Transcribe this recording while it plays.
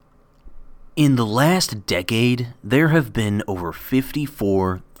In the last decade, there have been over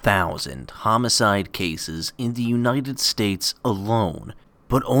 54,000 homicide cases in the United States alone,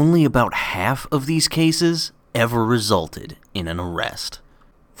 but only about half of these cases ever resulted in an arrest.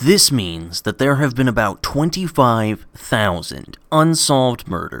 This means that there have been about 25,000 unsolved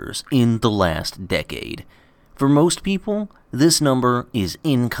murders in the last decade. For most people, this number is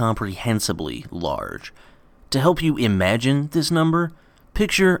incomprehensibly large. To help you imagine this number,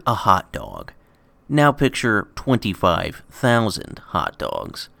 picture a hot dog. Now picture 25,000 hot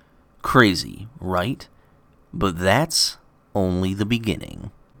dogs. Crazy, right? But that's only the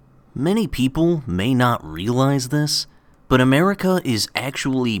beginning. Many people may not realize this, but America is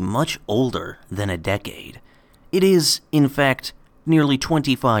actually much older than a decade. It is, in fact, nearly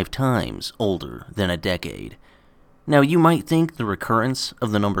 25 times older than a decade. Now, you might think the recurrence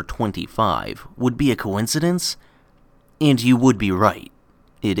of the number 25 would be a coincidence, and you would be right.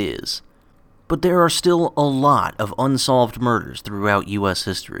 It is. But there are still a lot of unsolved murders throughout U.S.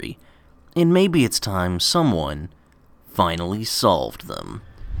 history, and maybe it's time someone finally solved them.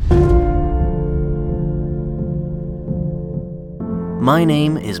 My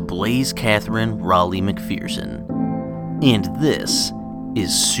name is Blaze Catherine Raleigh McPherson, and this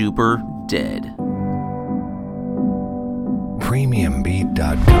is Super Dead.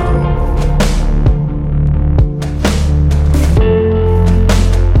 Premiumbeat.com.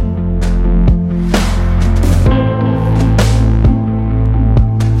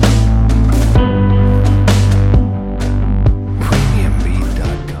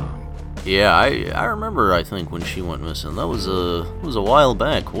 Yeah, I remember, I think, when she went missing. That was a while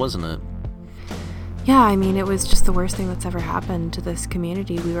back, wasn't it? Yeah, I mean, it was just the worst thing that's ever happened to this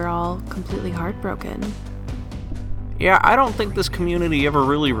community. We were all completely heartbroken. Yeah, I don't think this community ever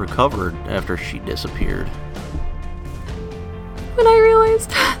really recovered after she disappeared. When I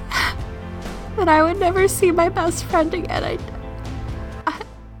realized that I would never see my best friend again,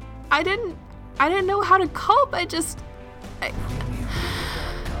 I didn't know how to cope.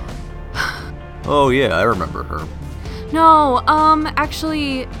 Oh yeah, I remember her. No,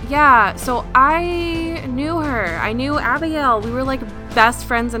 actually, yeah, so I knew her. I knew Abigail. We were like best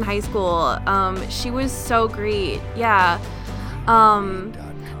friends in high school. She was so great, yeah.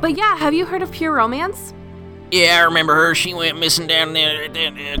 But yeah, have you heard of Pure Romance? Yeah, I remember her. She went missing down there at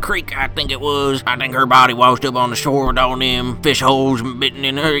that creek, I think it was. I think her body washed up on the shore with all them fish holes bitten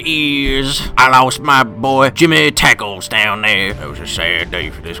in her ears. I lost my boy, Jimmy Tackles, down there. It was a sad day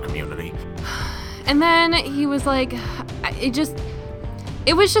for this community. And then he was like,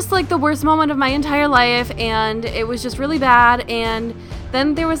 it was just like the worst moment of my entire life, and it was just really bad. And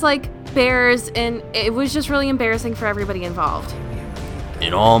then there was like bears, and it was just really embarrassing for everybody involved.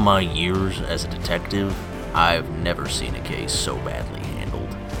 In all my years as a detective, I've never seen a case so badly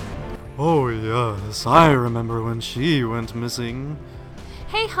handled. Oh yes, I remember when she went missing.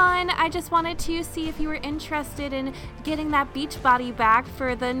 Hey hon, I just wanted to see if you were interested in getting that beach body back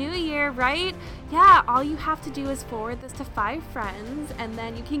for the new year, right? Yeah, all you have to do is forward this to 5 friends, and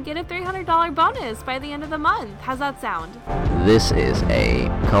then you can get a $300 bonus by the end of the month. How's that sound? This is a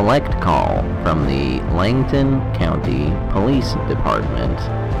collect call from the Langton County Police Department.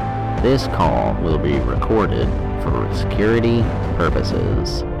 This call will be recorded for security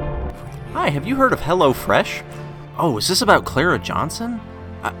purposes. Hi, have you heard of HelloFresh? Oh, is this about Clara Johnson?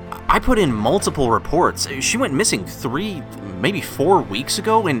 I put in multiple reports. She went missing 3, maybe 4 weeks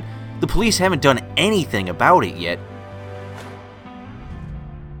ago, and the police haven't done anything about it yet.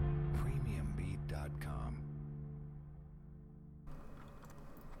 Premiumbeat.com.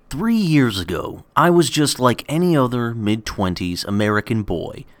 3 years ago, I was just like any other mid-20s American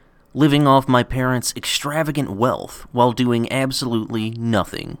boy, living off my parents' extravagant wealth while doing absolutely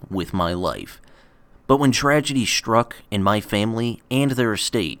nothing with my life. But when tragedy struck and my family and their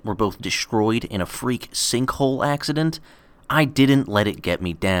estate were both destroyed in a freak sinkhole accident, I didn't let it get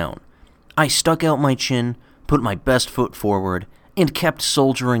me down. I stuck out my chin, put my best foot forward, and kept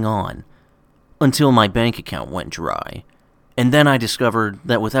soldiering on, until my bank account went dry. And then I discovered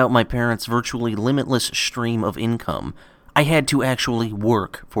that without my parents' virtually limitless stream of income, I had to actually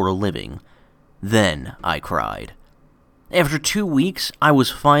work for a living. Then I cried. After 2 weeks, I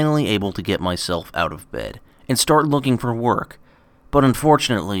was finally able to get myself out of bed and start looking for work. But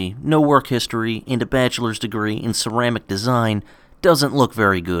unfortunately, no work history and a bachelor's degree in ceramic design doesn't look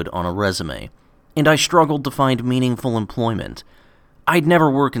very good on a resume, and I struggled to find meaningful employment. I'd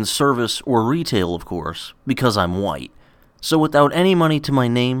never work in service or retail, of course, because I'm white. So without any money to my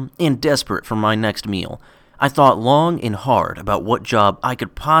name and desperate for my next meal, I thought long and hard about what job I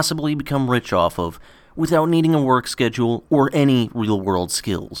could possibly become rich off of without needing a work schedule or any real-world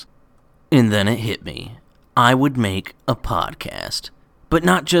skills. And then it hit me. I would make a podcast. But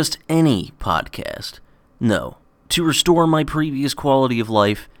not just any podcast. No. To restore my previous quality of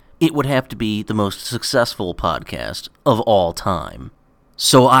life, it would have to be the most successful podcast of all time.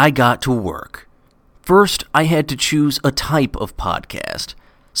 So I got to work. First, I had to choose a type of podcast.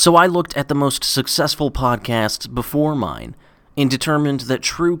 So I looked at the most successful podcasts before mine and determined that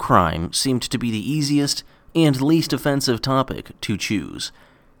true crime seemed to be the easiest and least offensive topic to choose.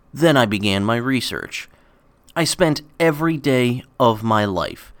 Then I began my research. I spent every day of my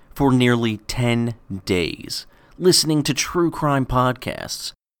life for nearly 10 days listening to true crime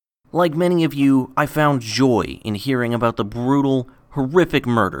podcasts. Like many of you, I found joy in hearing about the brutal, horrific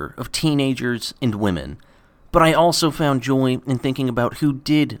murder of teenagers and women, but I also found joy in thinking about who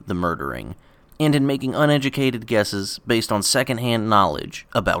did the murdering, and in making uneducated guesses based on secondhand knowledge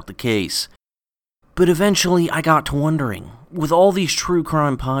about the case. But eventually I got to wondering, with all these true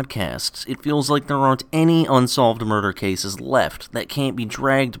crime podcasts, it feels like there aren't any unsolved murder cases left that can't be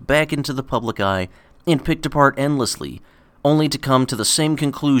dragged back into the public eye and picked apart endlessly, only to come to the same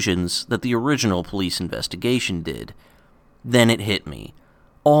conclusions that the original police investigation did. Then it hit me.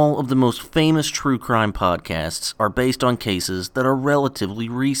 All of the most famous true crime podcasts are based on cases that are relatively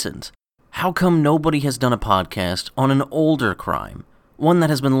recent. How come nobody has done a podcast on an older crime? One that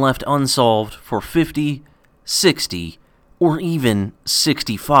has been left unsolved for 50, 60, or even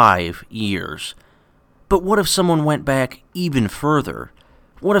 65 years. But what if someone went back even further?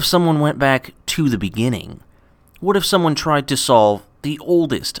 What if someone went back to the beginning? What if someone tried to solve the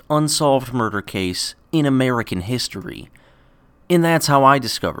oldest unsolved murder case in American history? And that's how I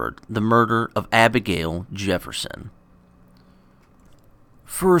discovered the murder of Abigail Jefferson.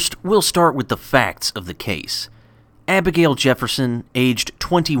 First, we'll start with the facts of the case. Abigail Jefferson, aged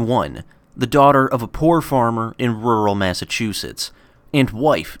 21, the daughter of a poor farmer in rural Massachusetts, and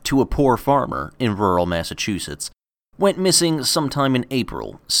wife to a poor farmer in rural Massachusetts, went missing sometime in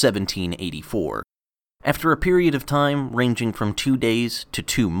April 1784. After a period of time ranging from 2 days to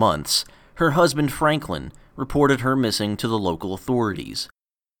 2 months, her husband Franklin reported her missing to the local authorities.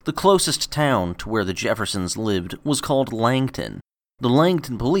 The closest town to where the Jeffersons lived was called Langton. The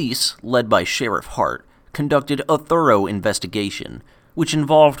Langton police, led by Sheriff Hart, conducted a thorough investigation, which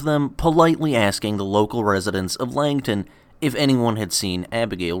involved them politely asking the local residents of Langton if anyone had seen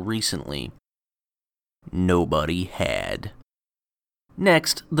Abigail recently. Nobody had.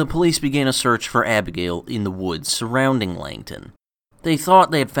 Next, the police began a search for Abigail in the woods surrounding Langton. They thought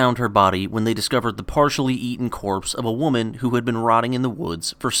they had found her body when they discovered the partially eaten corpse of a woman who had been rotting in the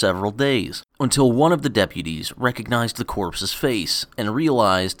woods for several days, until one of the deputies recognized the corpse's face and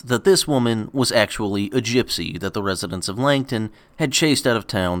realized that this woman was actually a gypsy that the residents of Langton had chased out of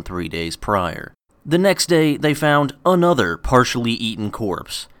town 3 days prior. The next day, they found another partially eaten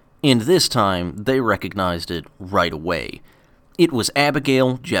corpse, and this time they recognized it right away. It was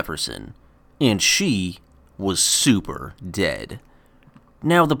Abigail Jefferson, and she was super dead.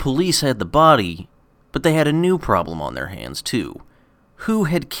 Now, the police had the body, but they had a new problem on their hands, too. Who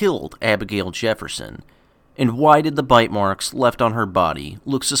had killed Abigail Jefferson? And why did the bite marks left on her body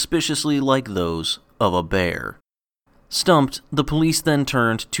look suspiciously like those of a bear? Stumped, the police then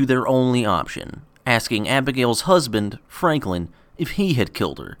turned to their only option, asking Abigail's husband, Franklin, if he had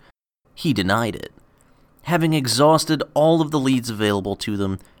killed her. He denied it. Having exhausted all of the leads available to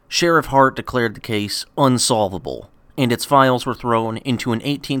them, Sheriff Hart declared the case unsolvable, and its files were thrown into an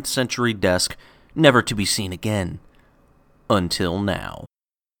 18th century desk, never to be seen again. Until now.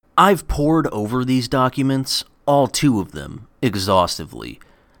 I've pored over these documents, all 2 of them, exhaustively,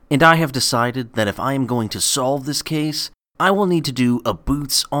 and I have decided that if I am going to solve this case, I will need to do a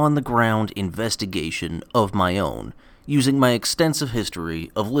boots-on-the-ground investigation of my own, using my extensive history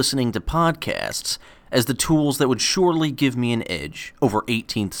of listening to podcasts as the tools that would surely give me an edge over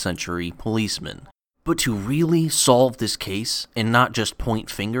 18th century policemen. But to really solve this case, and not just point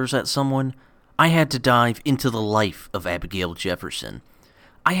fingers at someone, I had to dive into the life of Abigail Jefferson.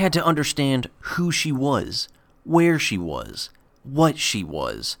 I had to understand who she was, where she was, what she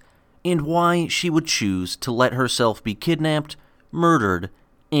was, and why she would choose to let herself be kidnapped, murdered,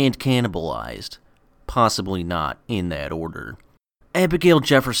 and cannibalized. Possibly not in that order. Abigail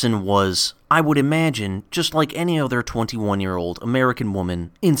Jefferson was, I would imagine, just like any other 21-year-old American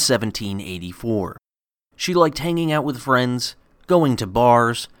woman in 1784. She liked hanging out with friends, going to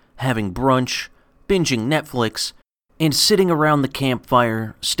bars, having brunch, binging Netflix, and sitting around the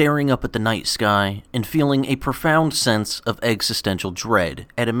campfire, staring up at the night sky, and feeling a profound sense of existential dread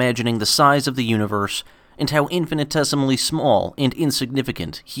at imagining the size of the universe and how infinitesimally small and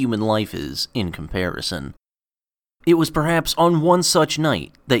insignificant human life is in comparison. It was perhaps on one such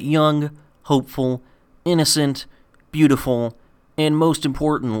night that young, hopeful, innocent, beautiful, and most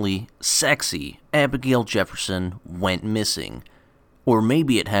importantly, sexy Abigail Jefferson went missing. Or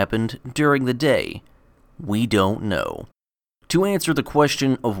maybe it happened during the day. We don't know. To answer the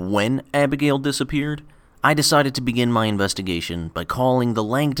question of when Abigail disappeared, I decided to begin my investigation by calling the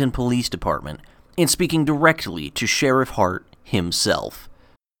Langton Police Department and speaking directly to Sheriff Hart himself.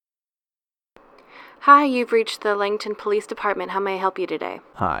 Hi, you've reached the Langton Police Department. How may I help you today?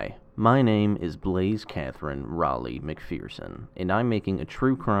 Hi, my name is Blaze Catherine Raleigh McPherson, and I'm making a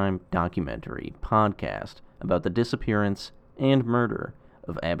true crime documentary podcast about the disappearance and murder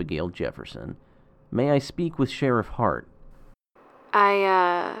of Abigail Jefferson. May I speak with Sheriff Hart?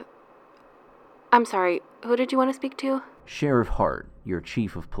 I'm sorry, who did you want to speak to? Sheriff Hart, your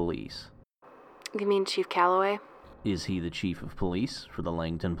chief of police. You mean Chief Calloway? Is he the chief of police for the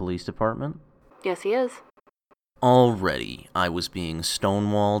Langton Police Department? Yes, he is. Already, I was being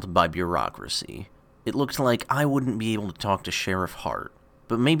stonewalled by bureaucracy. It looked like I wouldn't be able to talk to Sheriff Hart,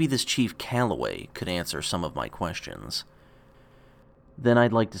 but maybe this Chief Calloway could answer some of my questions. Then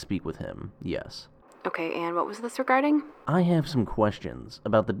I'd like to speak with him, yes. Okay, and what was this regarding? I have some questions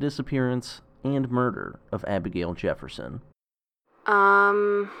about the disappearance and murder of Abigail Jefferson.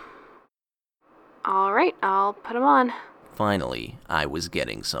 Alright, I'll put him on. Finally, I was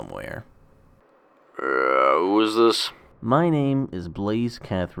getting somewhere. Who is this? My name is Blaze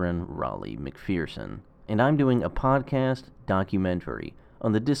Catherine Raleigh McPherson, and I'm doing a podcast documentary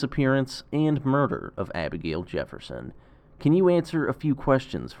on the disappearance and murder of Abigail Jefferson. Can you answer a few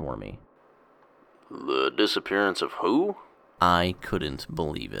questions for me? The disappearance of who? I couldn't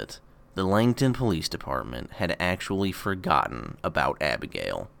believe it. The Langton Police Department had actually forgotten about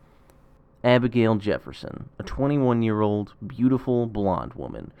Abigail. Abigail Jefferson, a 21-year-old, beautiful blonde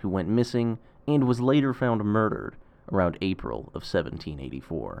woman who went missing and was later found murdered around April of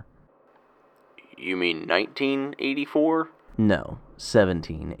 1784. You mean 1984? No,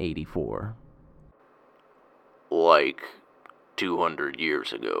 1784. Like 200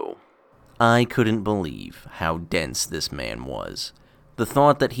 years ago. I couldn't believe how dense this man was. The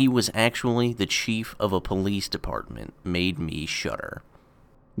thought that he was actually the chief of a police department made me shudder.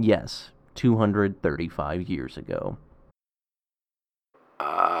 Yes, 235 years ago.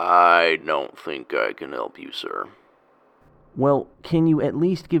 I don't think I can help you, sir. Well, can you at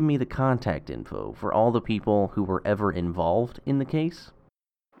least give me the contact info for all the people who were ever involved in the case?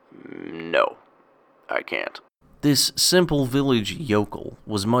 No, I can't. This simple village yokel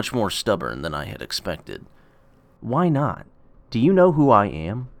was much more stubborn than I had expected. Why not? Do you know who I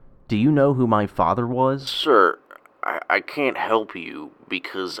am? Do you know who my father was? Sir, I can't help you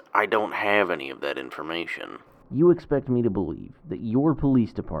because I don't have any of that information. You expect me to believe that your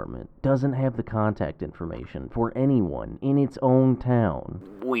police department doesn't have the contact information for anyone in its own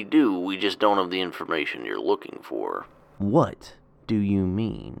town? We do, we just don't have the information you're looking for. What do you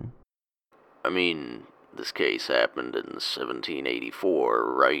mean? I mean, this case happened in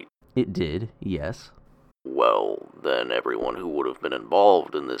 1784, right? It did, yes. Well, then everyone who would have been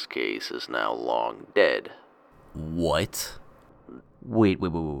involved in this case is now long dead. What? Wait.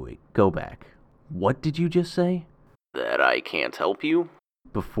 Go back. What did you just say? That I can't help you?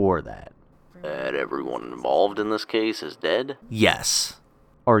 Before that. That everyone involved in this case is dead? Yes.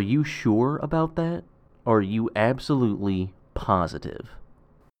 Are you sure about that? Are you absolutely positive?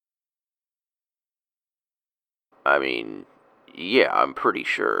 I mean, yeah, I'm pretty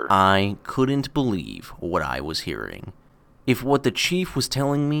sure. I couldn't believe what I was hearing. If what the chief was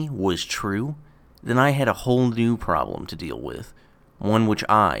telling me was true, then I had a whole new problem to deal with, one which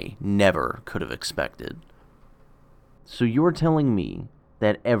I never could have expected. So you're telling me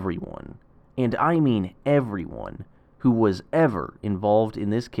that everyone, and I mean everyone, who was ever involved in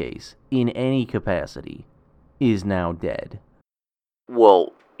this case in any capacity, is now dead?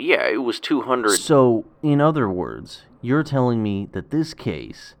 Well, yeah, it was 200... So, in other words, you're telling me that this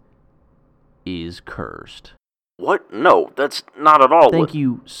case is cursed. What? No, that's not at all Thank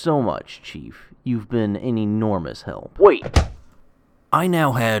you so much, Chief. You've been an enormous help. Wait. I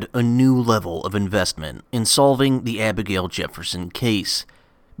now had a new level of investment in solving the Abigail Jefferson case,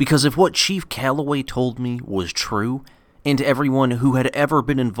 because if what Chief Calloway told me was true, and everyone who had ever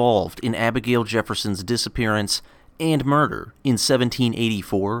been involved in Abigail Jefferson's disappearance and murder in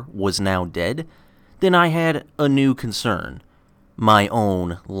 1784 was now dead, then I had a new concern: my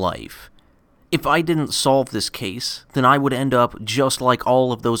own life. If I didn't solve this case, then I would end up just like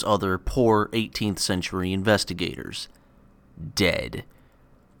all of those other poor 18th century investigators. Dead.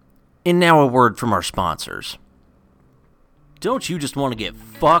 And now a word from our sponsors. Don't you just want to get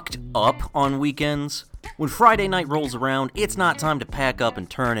fucked up on weekends? When Friday night rolls around, it's not time to pack up and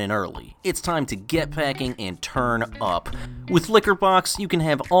turn in early. It's time to get packing and turn up. With Liquor Box, you can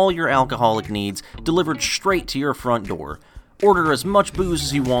have all your alcoholic needs delivered straight to your front door. Order as much booze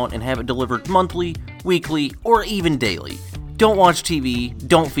as you want and have it delivered monthly, weekly, or even daily. Don't watch TV,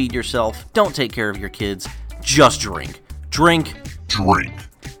 don't feed yourself, don't take care of your kids. Just drink. Drink. Drink.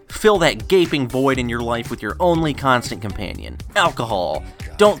 Fill that gaping void in your life with your only constant companion, alcohol.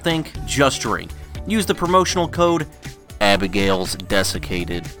 Don't think, just drink. Use the promotional code Abigail's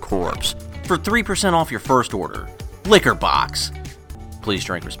Desiccated Corpse for 3% off your first order. Liquor Box. Please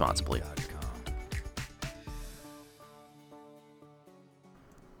drink responsibly.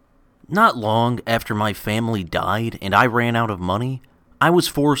 Not long after my family died and I ran out of money, I was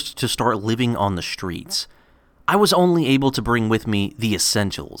forced to start living on the streets. I was only able to bring with me the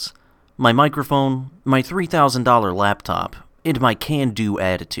essentials: my microphone, my $3,000 laptop, and my can-do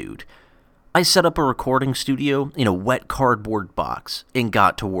attitude. I set up a recording studio in a wet cardboard box and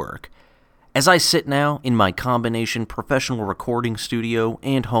got to work. As I sit now in my combination professional recording studio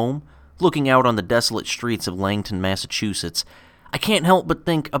and home, looking out on the desolate streets of Langton, Massachusetts, I can't help but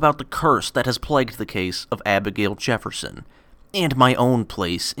think about the curse that has plagued the case of Abigail Jefferson, and my own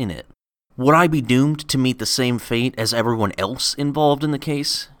place in it. Would I be doomed to meet the same fate as everyone else involved in the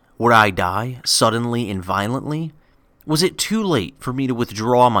case? Would I die suddenly and violently? Was it too late for me to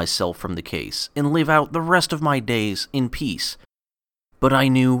withdraw myself from the case and live out the rest of my days in peace? But I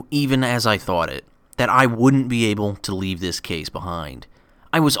knew, even as I thought it, that I wouldn't be able to leave this case behind.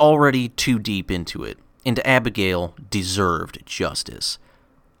 I was already too deep into it, and Abigail deserved justice.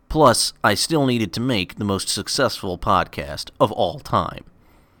 Plus, I still needed to make the most successful podcast of all time.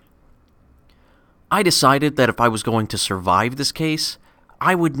 I decided that if I was going to survive this case,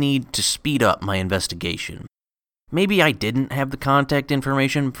 I would need to speed up my investigation. Maybe I didn't have the contact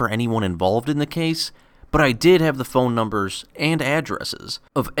information for anyone involved in the case, but I did have the phone numbers and addresses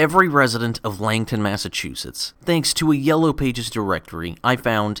of every resident of Langton, Massachusetts, thanks to a Yellow Pages directory I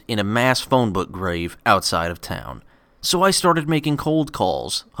found in a mass phone book grave outside of town. So I started making cold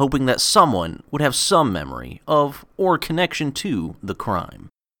calls, hoping that someone would have some memory of or connection to the crime.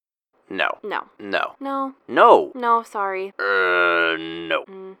 No. No. No. No. No. No, sorry. No.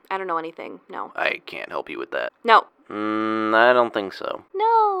 I don't know anything. No. I can't help you with that. No. I don't think so.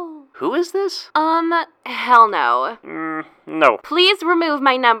 No. Who is this? Hell no. No. Please remove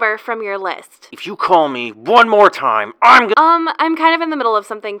my number from your list. If you call me one more time, I'm gonna... I'm kind of in the middle of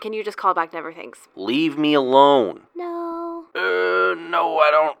something. Can you just call back? Never thanks. Leave me alone. No. No, I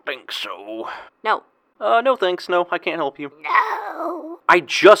don't think so. No. No thanks. No, I can't help you. No. I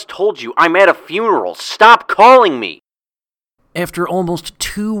just told you I'm at a funeral. Stop calling me! After almost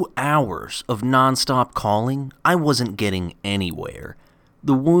 2 hours of nonstop calling, I wasn't getting anywhere.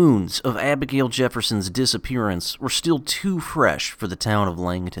 The wounds of Abigail Jefferson's disappearance were still too fresh for the town of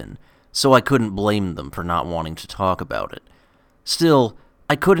Langton, so I couldn't blame them for not wanting to talk about it. Still,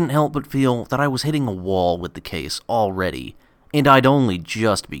 I couldn't help but feel that I was hitting a wall with the case already, and I'd only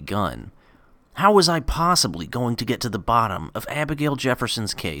just begun. How was I possibly going to get to the bottom of Abigail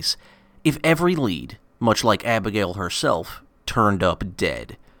Jefferson's case if every lead, much like Abigail herself, turned up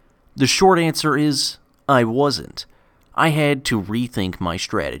dead? The short answer is, I wasn't. I had to rethink my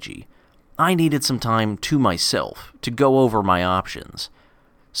strategy. I needed some time to myself to go over my options.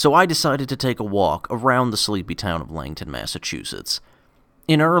 So I decided to take a walk around the sleepy town of Langton, Massachusetts.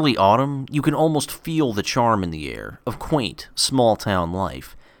 In early autumn, you can almost feel the charm in the air of quaint, small-town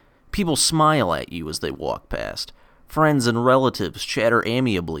life. People smile at you as they walk past. Friends and relatives chatter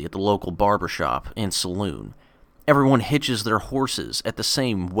amiably at the local barbershop and saloon. Everyone hitches their horses at the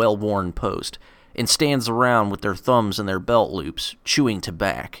same well-worn post and stands around with their thumbs in their belt loops, chewing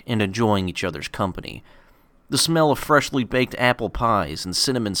tobacco and enjoying each other's company. The smell of freshly baked apple pies and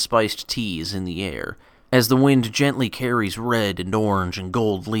cinnamon-spiced tea is in the air, as the wind gently carries red and orange and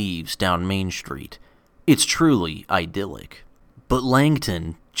gold leaves down Main Street. It's truly idyllic. But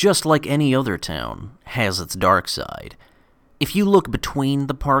Langton, just like any other town, has its dark side. If you look between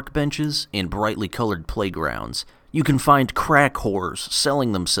the park benches and brightly colored playgrounds, you can find crack whores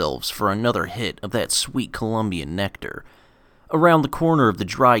selling themselves for another hit of that sweet Colombian nectar. Around the corner of the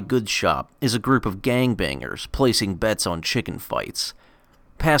dry goods shop is a group of gangbangers placing bets on chicken fights.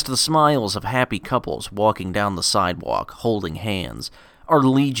 Past the smiles of happy couples walking down the sidewalk holding hands are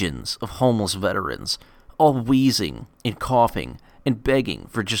legions of homeless veterans, all wheezing and coughing and begging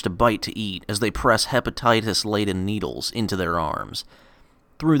for just a bite to eat as they press hepatitis-laden needles into their arms.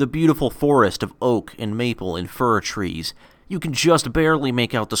 Through the beautiful forest of oak and maple and fir trees, You can just barely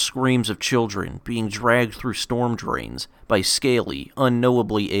make out the screams of children being dragged through storm drains by scaly,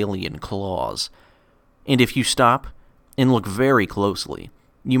 unknowably alien claws. And if you stop and look very closely,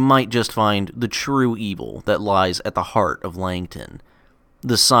 you might just find the true evil that lies at the heart of Langton.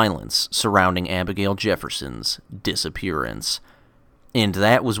 The silence surrounding Abigail Jefferson's disappearance. And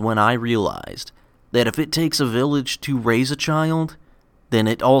that was when I realized that if it takes a village to raise a child, then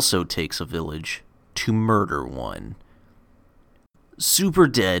it also takes a village to murder one. Super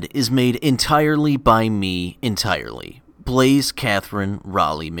Dead is made entirely by me entirely, Blaze Catherine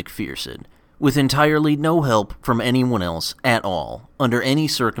Raleigh McPherson, with entirely no help from anyone else at all, under any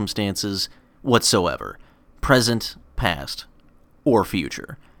circumstances whatsoever, present, past, or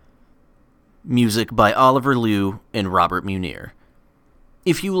future. Music by Oliver Liu and Robert Munir.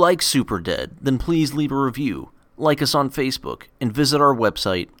 If you like Super Dead, then please leave a review, like us on Facebook, and visit our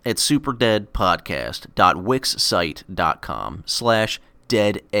website at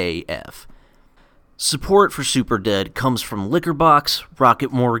superdeadpodcast.wixsite.com/deadaf. Support for Super Dead comes from Liquorbox,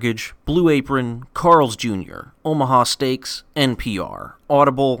 Rocket Mortgage, Blue Apron, Carl's Jr., Omaha Steaks, NPR,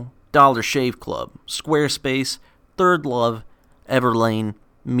 Audible, Dollar Shave Club, Squarespace, Third Love, Everlane,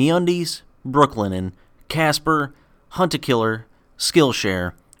 MeUndies, Brooklinen, Casper, Hunt-A-Killer,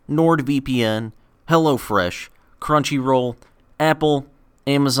 Skillshare, NordVPN, HelloFresh, Crunchyroll, Apple,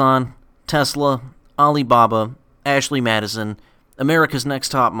 Amazon, Tesla, Alibaba, Ashley Madison, America's Next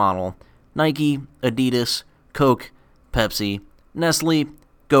Top Model, Nike, Adidas, Coke, Pepsi, Nestle,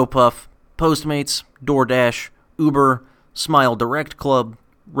 GoPuff, Postmates, DoorDash, Uber, Smile Direct Club,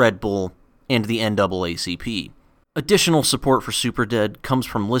 Red Bull, and the NAACP. Additional support for Super Dead comes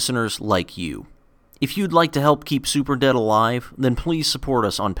from listeners like you. If you'd like to help keep Super Dead alive, then please support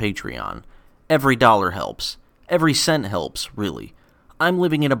us on Patreon. Every dollar helps. Every cent helps, really. I'm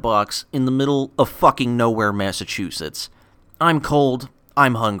living in a box in the middle of fucking nowhere, Massachusetts. I'm cold,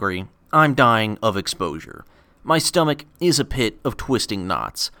 I'm hungry, I'm dying of exposure. My stomach is a pit of twisting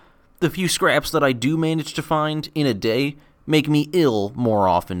knots. The few scraps that I do manage to find in a day make me ill more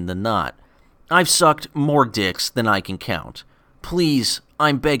often than not. I've sucked more dicks than I can count. Please,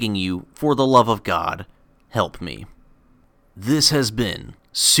 I'm begging you, for the love of God, help me. This has been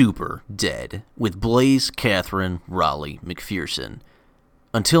Super Dead with Blaze Catherine Raleigh McPherson.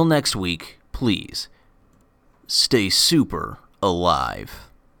 Until next week, please, stay super alive.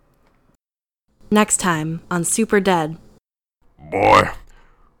 Next time on Super Dead. Boy,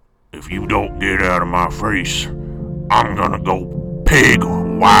 if you don't get out of my face, I'm gonna go pig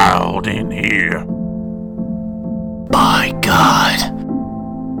wild in here. By God.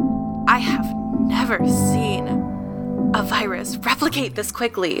 I have never seen a virus replicate this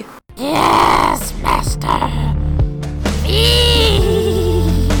quickly. Yes, master.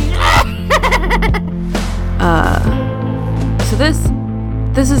 So this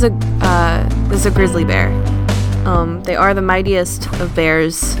is a grizzly bear. They are the mightiest of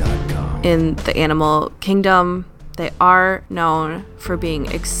bears in the animal kingdom. They are known for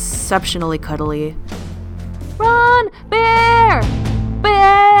being exceptionally cuddly. Run, bear!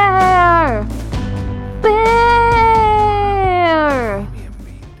 Bear! Bear!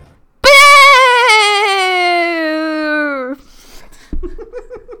 Bear!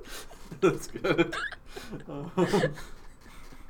 That's good.